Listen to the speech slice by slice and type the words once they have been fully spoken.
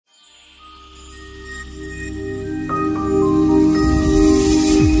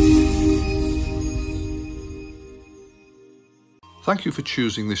Thank you for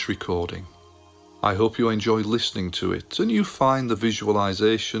choosing this recording. I hope you enjoy listening to it and you find the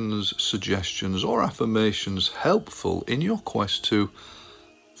visualizations, suggestions, or affirmations helpful in your quest to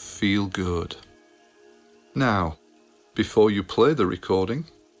feel good. Now, before you play the recording,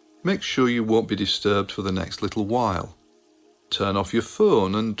 make sure you won't be disturbed for the next little while. Turn off your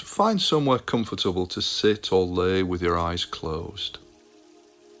phone and find somewhere comfortable to sit or lay with your eyes closed.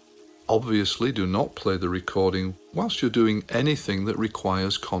 Obviously, do not play the recording whilst you're doing anything that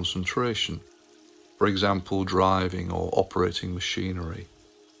requires concentration. For example, driving or operating machinery.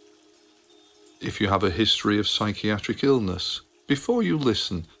 If you have a history of psychiatric illness, before you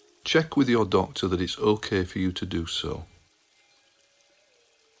listen, check with your doctor that it's okay for you to do so.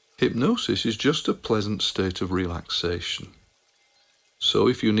 Hypnosis is just a pleasant state of relaxation. So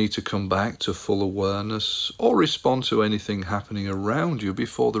if you need to come back to full awareness or respond to anything happening around you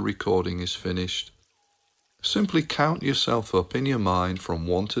before the recording is finished, simply count yourself up in your mind from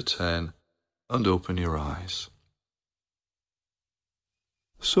 1 to 10 and open your eyes.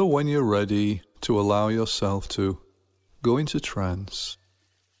 So when you're ready to allow yourself to go into trance,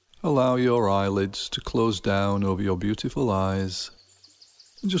 allow your eyelids to close down over your beautiful eyes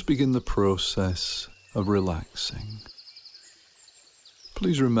and just begin the process of relaxing.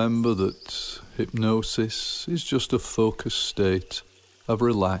 Please remember that hypnosis is just a focused state of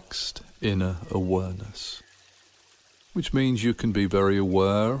relaxed inner awareness, which means you can be very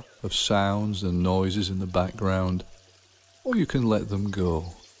aware of sounds and noises in the background, or you can let them go.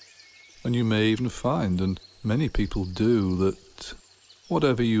 And you may even find, and many people do, that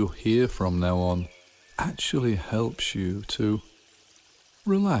whatever you hear from now on actually helps you to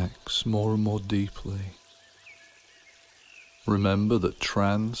relax more and more deeply. Remember that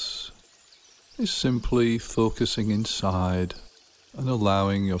trance is simply focusing inside and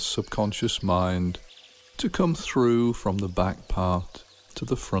allowing your subconscious mind to come through from the back part to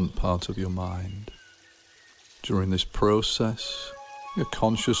the front part of your mind. During this process, your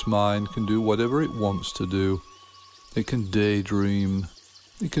conscious mind can do whatever it wants to do. It can daydream,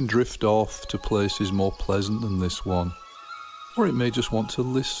 it can drift off to places more pleasant than this one, or it may just want to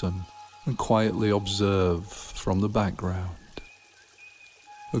listen and quietly observe from the background.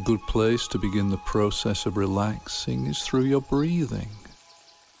 A good place to begin the process of relaxing is through your breathing.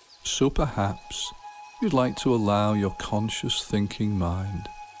 So perhaps you'd like to allow your conscious thinking mind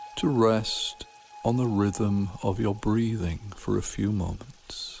to rest on the rhythm of your breathing for a few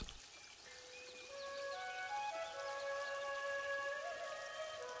moments.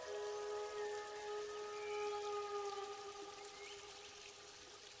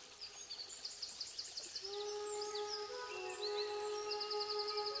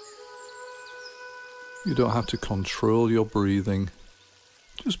 You don't have to control your breathing,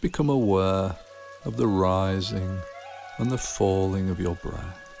 just become aware of the rising and the falling of your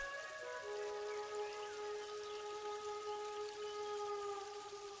breath.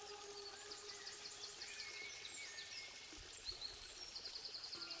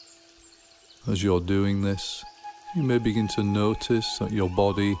 As you're doing this, you may begin to notice that your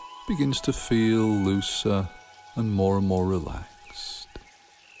body begins to feel looser and more relaxed.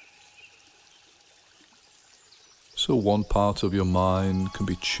 So one part of your mind can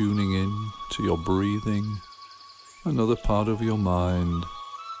be tuning in to your breathing, another part of your mind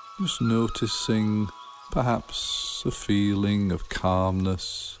just noticing perhaps a feeling of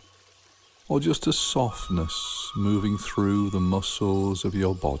calmness or just a softness moving through the muscles of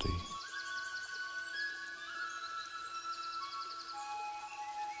your body.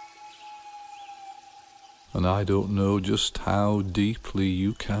 And I don't know just how deeply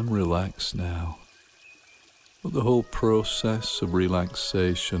you can relax now. But the whole process of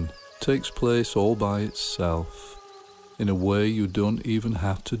relaxation takes place all by itself, in a way you don't even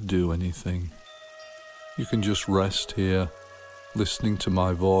have to do anything. You can just rest here, listening to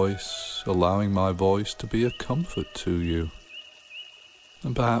my voice, allowing my voice to be a comfort to you,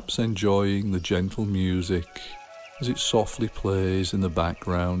 and perhaps enjoying the gentle music as it softly plays in the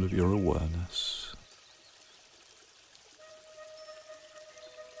background of your awareness.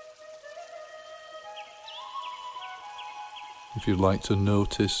 If you'd like to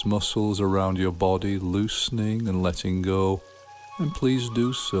notice muscles around your body loosening and letting go, then please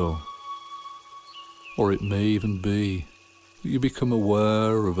do so. Or it may even be that you become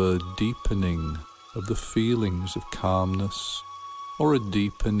aware of a deepening of the feelings of calmness, or a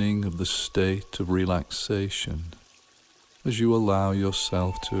deepening of the state of relaxation, as you allow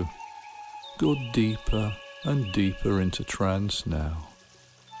yourself to go deeper and deeper into trance now.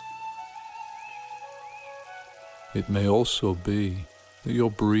 It may also be that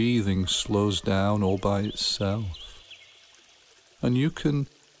your breathing slows down all by itself, And you can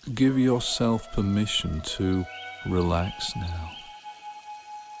give yourself permission to relax now.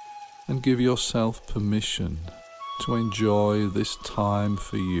 And give yourself permission to enjoy this time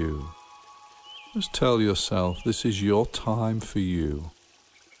for you. Just tell yourself this is your time for you.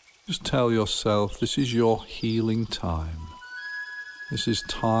 Just tell yourself this is your healing time. This is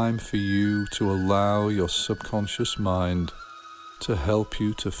time for you to allow your subconscious mind to help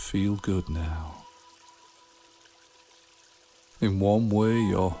you to feel good now. In one way,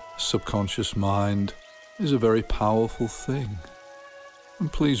 your subconscious mind is a very powerful thing.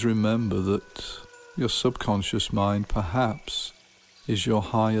 And please remember that your subconscious mind perhaps is your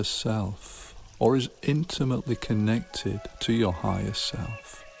higher self, or is intimately connected to your higher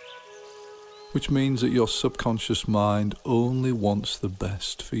self. Which means that your subconscious mind only wants the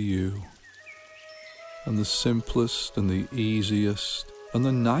best for you. And the simplest and the easiest and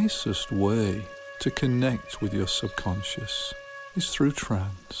the nicest way to connect with your subconscious is through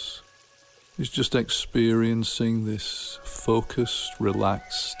trance. It's just experiencing this focused,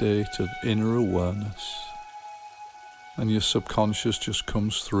 relaxed state of inner awareness. And your subconscious just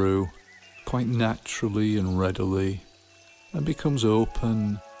comes through quite naturally and readily and becomes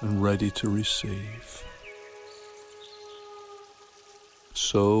open and ready to receive.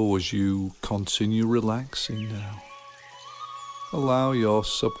 So as you continue relaxing now, allow your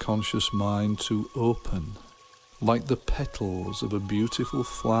subconscious mind to open like the petals of a beautiful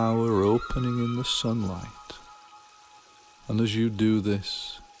flower opening in the sunlight. And as you do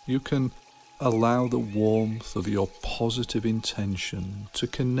this, you can allow the warmth of your positive intention to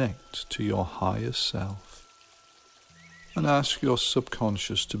connect to your higher self. And ask your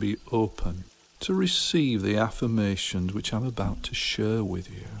subconscious to be open to receive the affirmations which I'm about to share with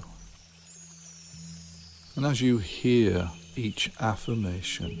you. And as you hear each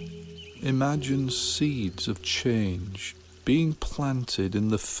affirmation, imagine seeds of change being planted in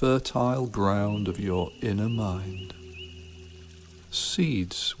the fertile ground of your inner mind.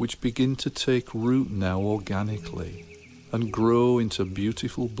 Seeds which begin to take root now organically and grow into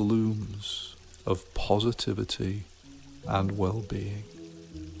beautiful blooms of positivity and well-being.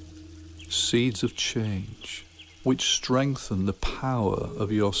 Seeds of change which strengthen the power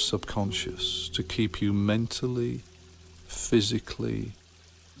of your subconscious to keep you mentally, physically,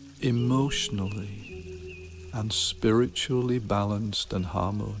 emotionally, and spiritually balanced and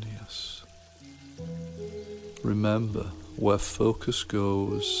harmonious. Remember, where focus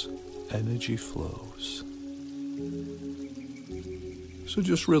goes, energy flows. So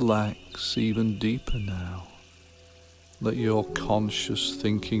just relax even deeper now. Let your conscious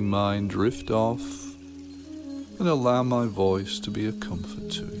thinking mind drift off and allow my voice to be a comfort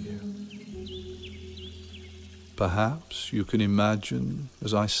to you. Perhaps you can imagine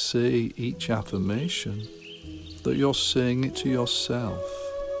as I say each affirmation that you're saying it to yourself.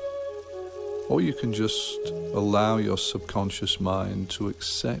 Or you can just allow your subconscious mind to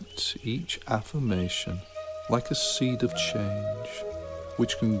accept each affirmation like a seed of change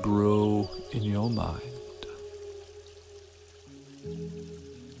which can grow in your mind.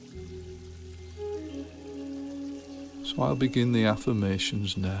 So I'll begin the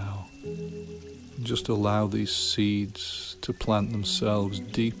affirmations now. Just allow these seeds to plant themselves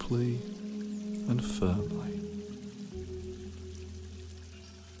deeply and firmly.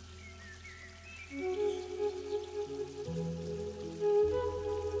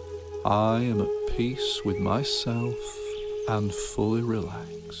 I am at peace with myself and fully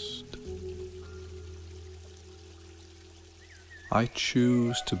relaxed. I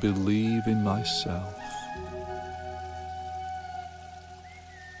choose to believe in myself.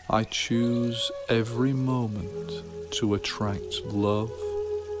 I choose every moment to attract love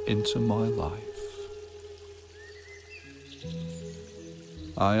into my life.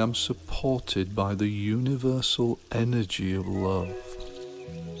 I am supported by the universal energy of love,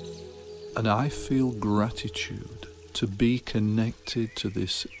 and I feel gratitude to be connected to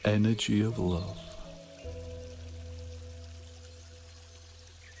this energy of love.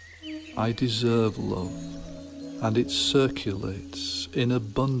 I deserve love, and it circulates in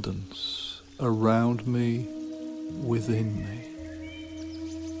abundance around me, within me.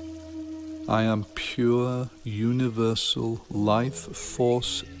 I am pure, universal life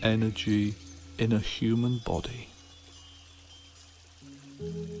force energy in a human body.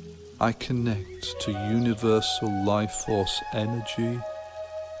 I connect to universal life force energy,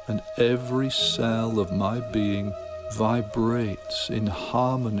 and every cell of my being vibrates in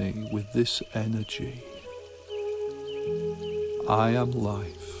harmony with this energy. I am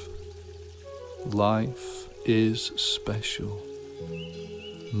life. Life is special.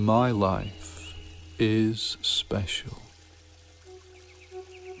 My life is special.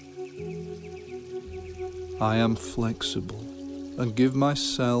 I am flexible and give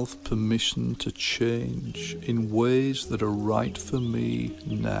myself permission to change in ways that are right for me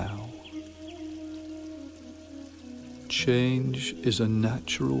now. Change is a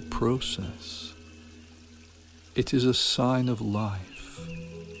natural process. It is a sign of life.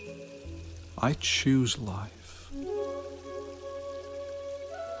 I choose life.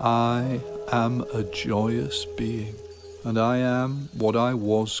 I am a joyous being, and I am what I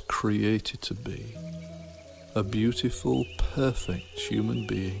was created to be, a beautiful, perfect human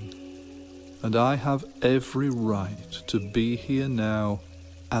being. And I have every right to be here now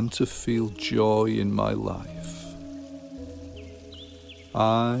and to feel joy in my life.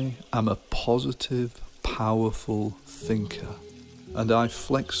 I am a positive, powerful thinker, and I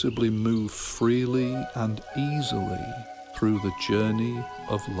flexibly move freely and easily through the journey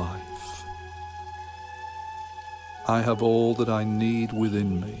of life. I have all that I need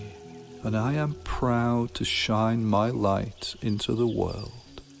within me, and I am proud to shine my light into the world.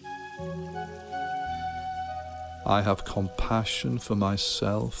 I have compassion for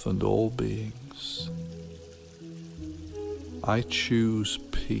myself and all beings. I choose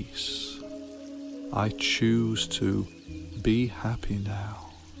peace. I choose to be happy now.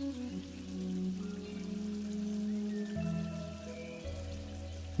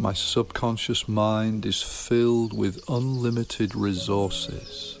 My subconscious mind is filled with unlimited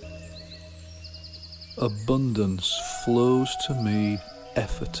resources. Abundance flows to me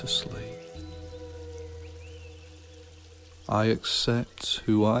effortlessly. I accept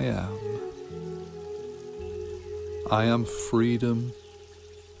who I am. I am freedom.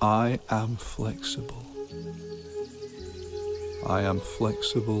 I am flexible. I am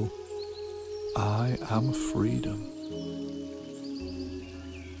flexible. I am freedom.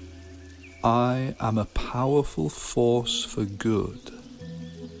 I am a powerful force for good.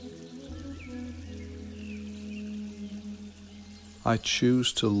 I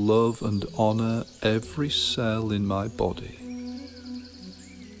choose to love and honor every cell in my body.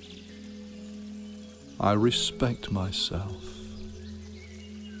 I respect myself.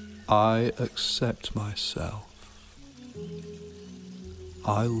 I accept myself.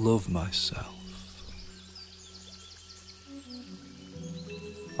 I love myself.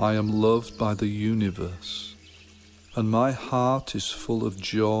 I am loved by the universe, and my heart is full of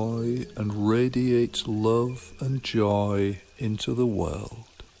joy and radiates love and joy into the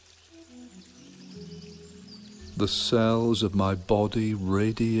world. The cells of my body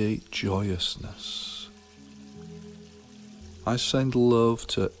radiate joyousness. I send love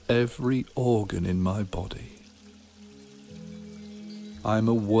to every organ in my body. I am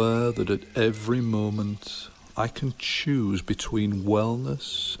aware that at every moment I can choose between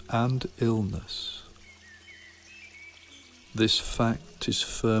wellness and illness. This fact is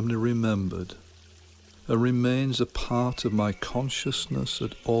firmly remembered and remains a part of my consciousness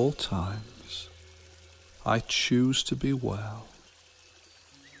at all times. I choose to be well.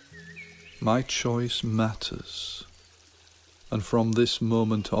 My choice matters, and from this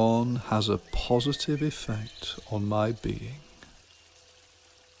moment on has a positive effect on my being.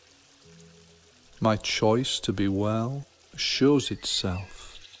 My choice to be well shows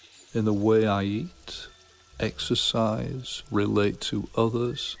itself in the way I eat, exercise, relate to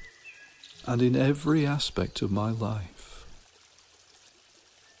others, and in every aspect of my life.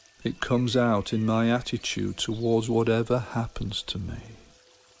 It comes out in my attitude towards whatever happens to me.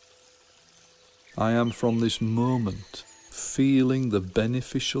 I am from this moment feeling the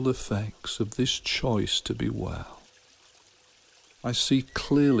beneficial effects of this choice to be well. I see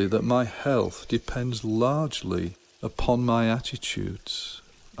clearly that my health depends largely upon my attitudes,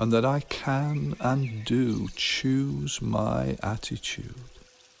 and that I can and do choose my attitude.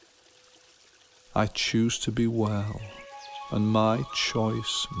 I choose to be well, and my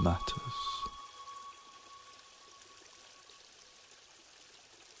choice matters.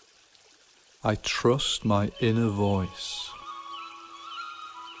 I trust my inner voice.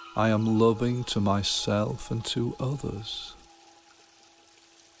 I am loving to myself and to others.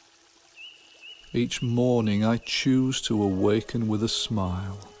 Each morning I choose to awaken with a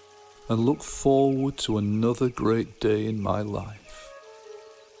smile and look forward to another great day in my life.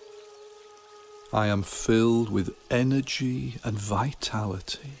 I am filled with energy and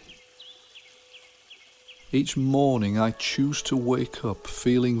vitality. Each morning I choose to wake up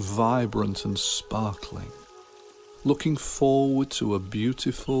feeling vibrant and sparkling, looking forward to a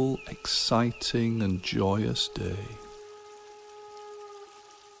beautiful, exciting and joyous day.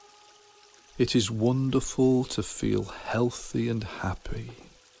 It is wonderful to feel healthy and happy,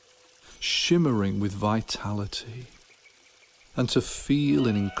 shimmering with vitality, and to feel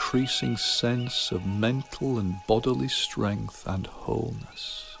an increasing sense of mental and bodily strength and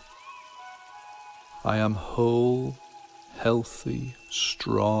wholeness. I am whole, healthy,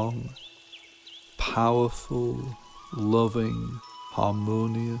 strong, powerful, loving,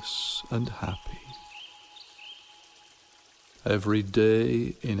 harmonious, and happy. Every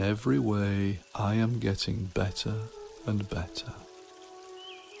day, in every way, I am getting better and better.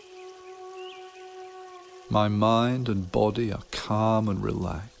 My mind and body are calm and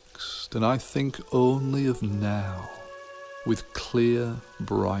relaxed, and I think only of now with clear,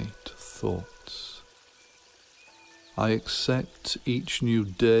 bright thoughts. I accept each new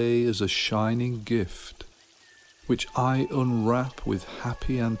day as a shining gift, which I unwrap with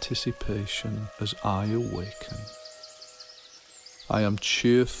happy anticipation as I awaken. I am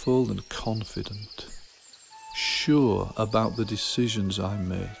cheerful and confident, sure about the decisions I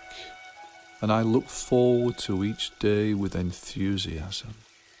make, and I look forward to each day with enthusiasm.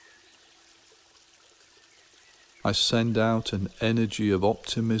 I send out an energy of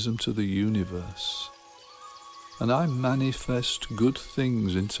optimism to the universe, and I manifest good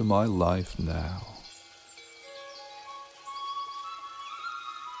things into my life now.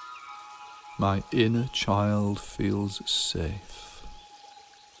 My inner child feels safe.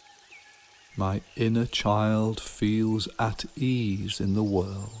 My inner child feels at ease in the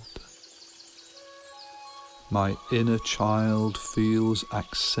world. My inner child feels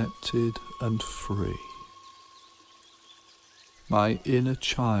accepted and free. My inner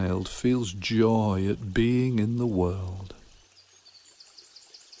child feels joy at being in the world.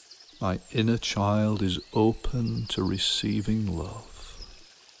 My inner child is open to receiving love.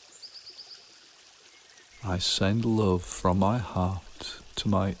 I send love from my heart to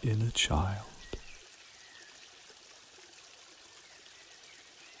my inner child.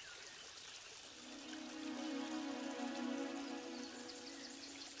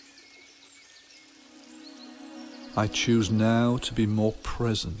 I choose now to be more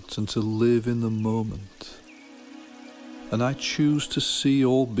present and to live in the moment. And I choose to see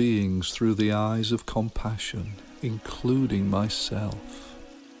all beings through the eyes of compassion, including myself.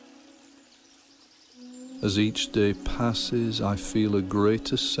 As each day passes, I feel a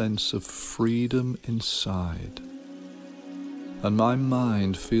greater sense of freedom inside, and my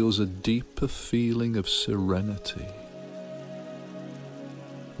mind feels a deeper feeling of serenity.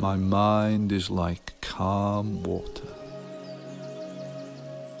 My mind is like calm water.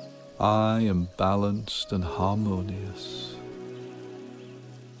 I am balanced and harmonious.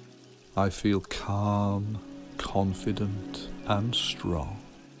 I feel calm, confident, and strong.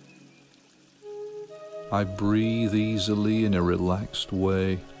 I breathe easily in a relaxed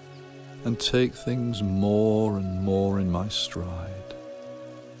way and take things more and more in my stride.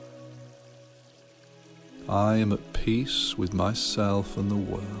 I am at peace with myself and the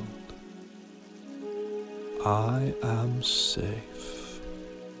world. I am safe.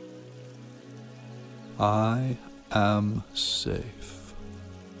 I am safe.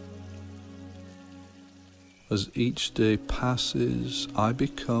 As each day passes, I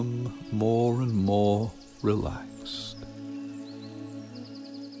become more and more relaxed.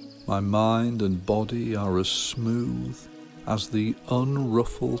 My mind and body are as smooth as the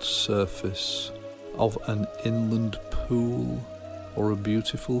unruffled surface of an inland pool or a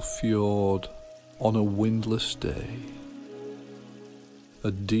beautiful fjord on a windless day. A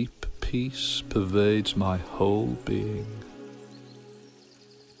deep peace pervades my whole being.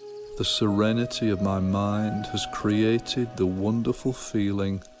 The serenity of my mind has created the wonderful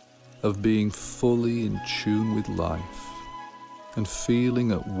feeling of being fully in tune with life and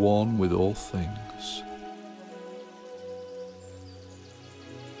feeling at one with all things.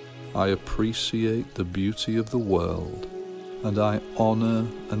 I appreciate the beauty of the world, and I honor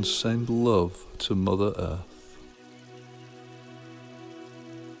and send love to Mother Earth.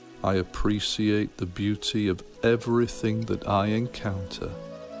 I appreciate the beauty of everything that I encounter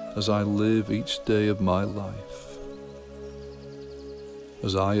as I live each day of my life.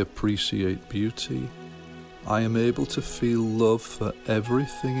 As I appreciate beauty, I am able to feel love for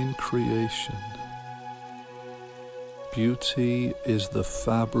everything in creation. Beauty is the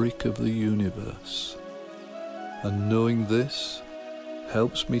fabric of the universe, and knowing this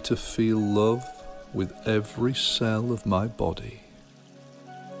helps me to feel love with every cell of my body.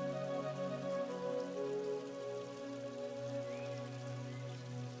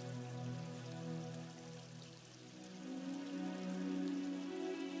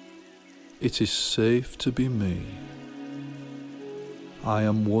 It is safe to be me. I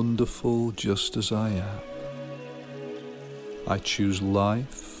am wonderful just as I am. I choose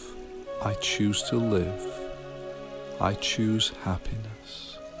life. I choose to live. I choose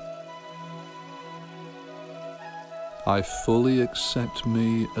happiness. I fully accept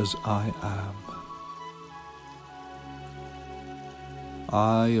me as I am.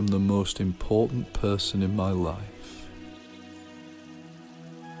 I am the most important person in my life.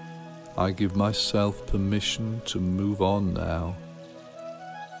 I give myself permission to move on now.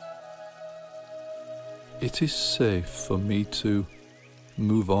 It is safe for me to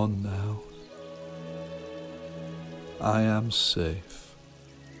move on now. I am safe.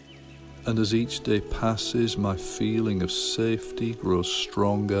 And as each day passes, my feeling of safety grows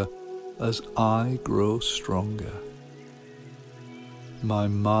stronger as I grow stronger. My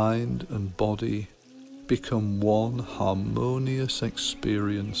mind and body become one harmonious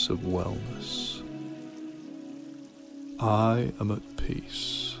experience of wellness. I am at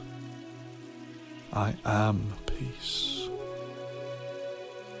peace. I am peace.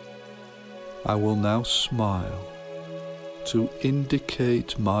 I will now smile to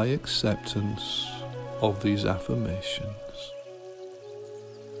indicate my acceptance of these affirmations.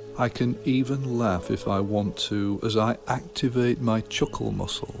 I can even laugh if I want to as I activate my chuckle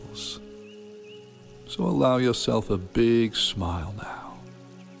muscles. So allow yourself a big smile now.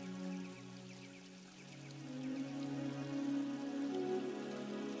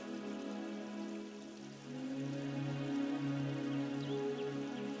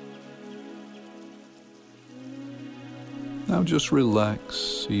 Now just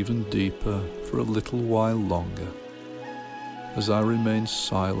relax even deeper for a little while longer as I remain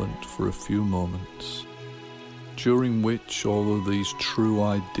silent for a few moments, during which all of these true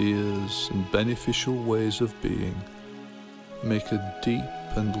ideas and beneficial ways of being make a deep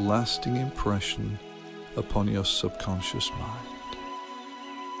and lasting impression upon your subconscious mind.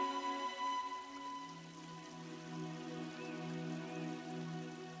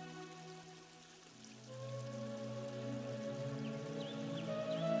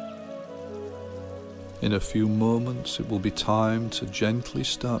 In a few moments, it will be time to gently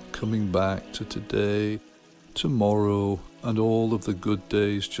start coming back to today, tomorrow, and all of the good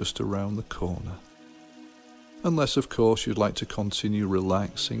days just around the corner. Unless, of course, you'd like to continue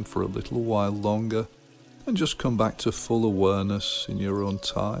relaxing for a little while longer and just come back to full awareness in your own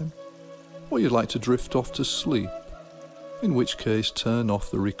time. Or you'd like to drift off to sleep, in which case turn off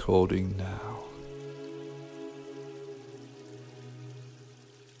the recording now.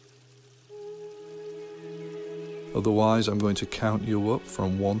 Otherwise, I'm going to count you up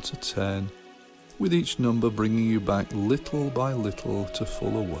from 1 to 10, with each number bringing you back little by little to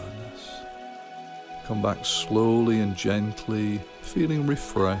full awareness. Come back slowly and gently, feeling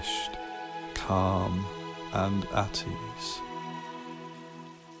refreshed, calm, and at ease.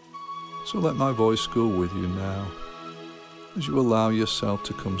 So let my voice go with you now, as you allow yourself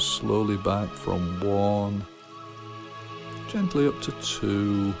to come slowly back from 1, gently up to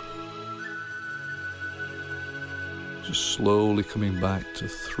 2, just slowly coming back to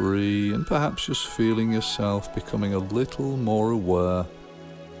 3, and perhaps just feeling yourself becoming a little more aware.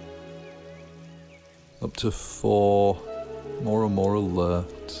 Up to 4, more and more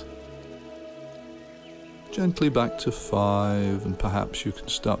alert. Gently back to 5, and perhaps you can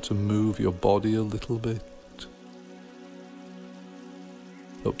start to move your body a little bit.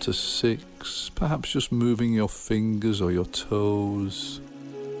 Up to 6, perhaps just moving your fingers or your toes.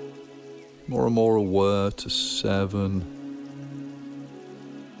 More and more aware to 7,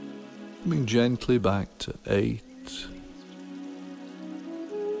 coming gently back to 8,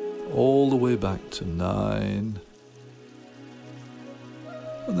 all the way back to 9,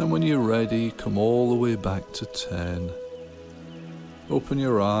 and then when you're ready, come all the way back to 10. Open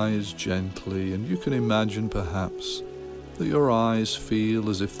your eyes gently, and you can imagine perhaps that your eyes feel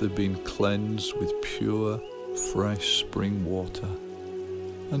as if they've been cleansed with pure, fresh spring water.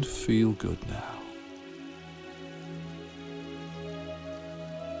 And feel good now.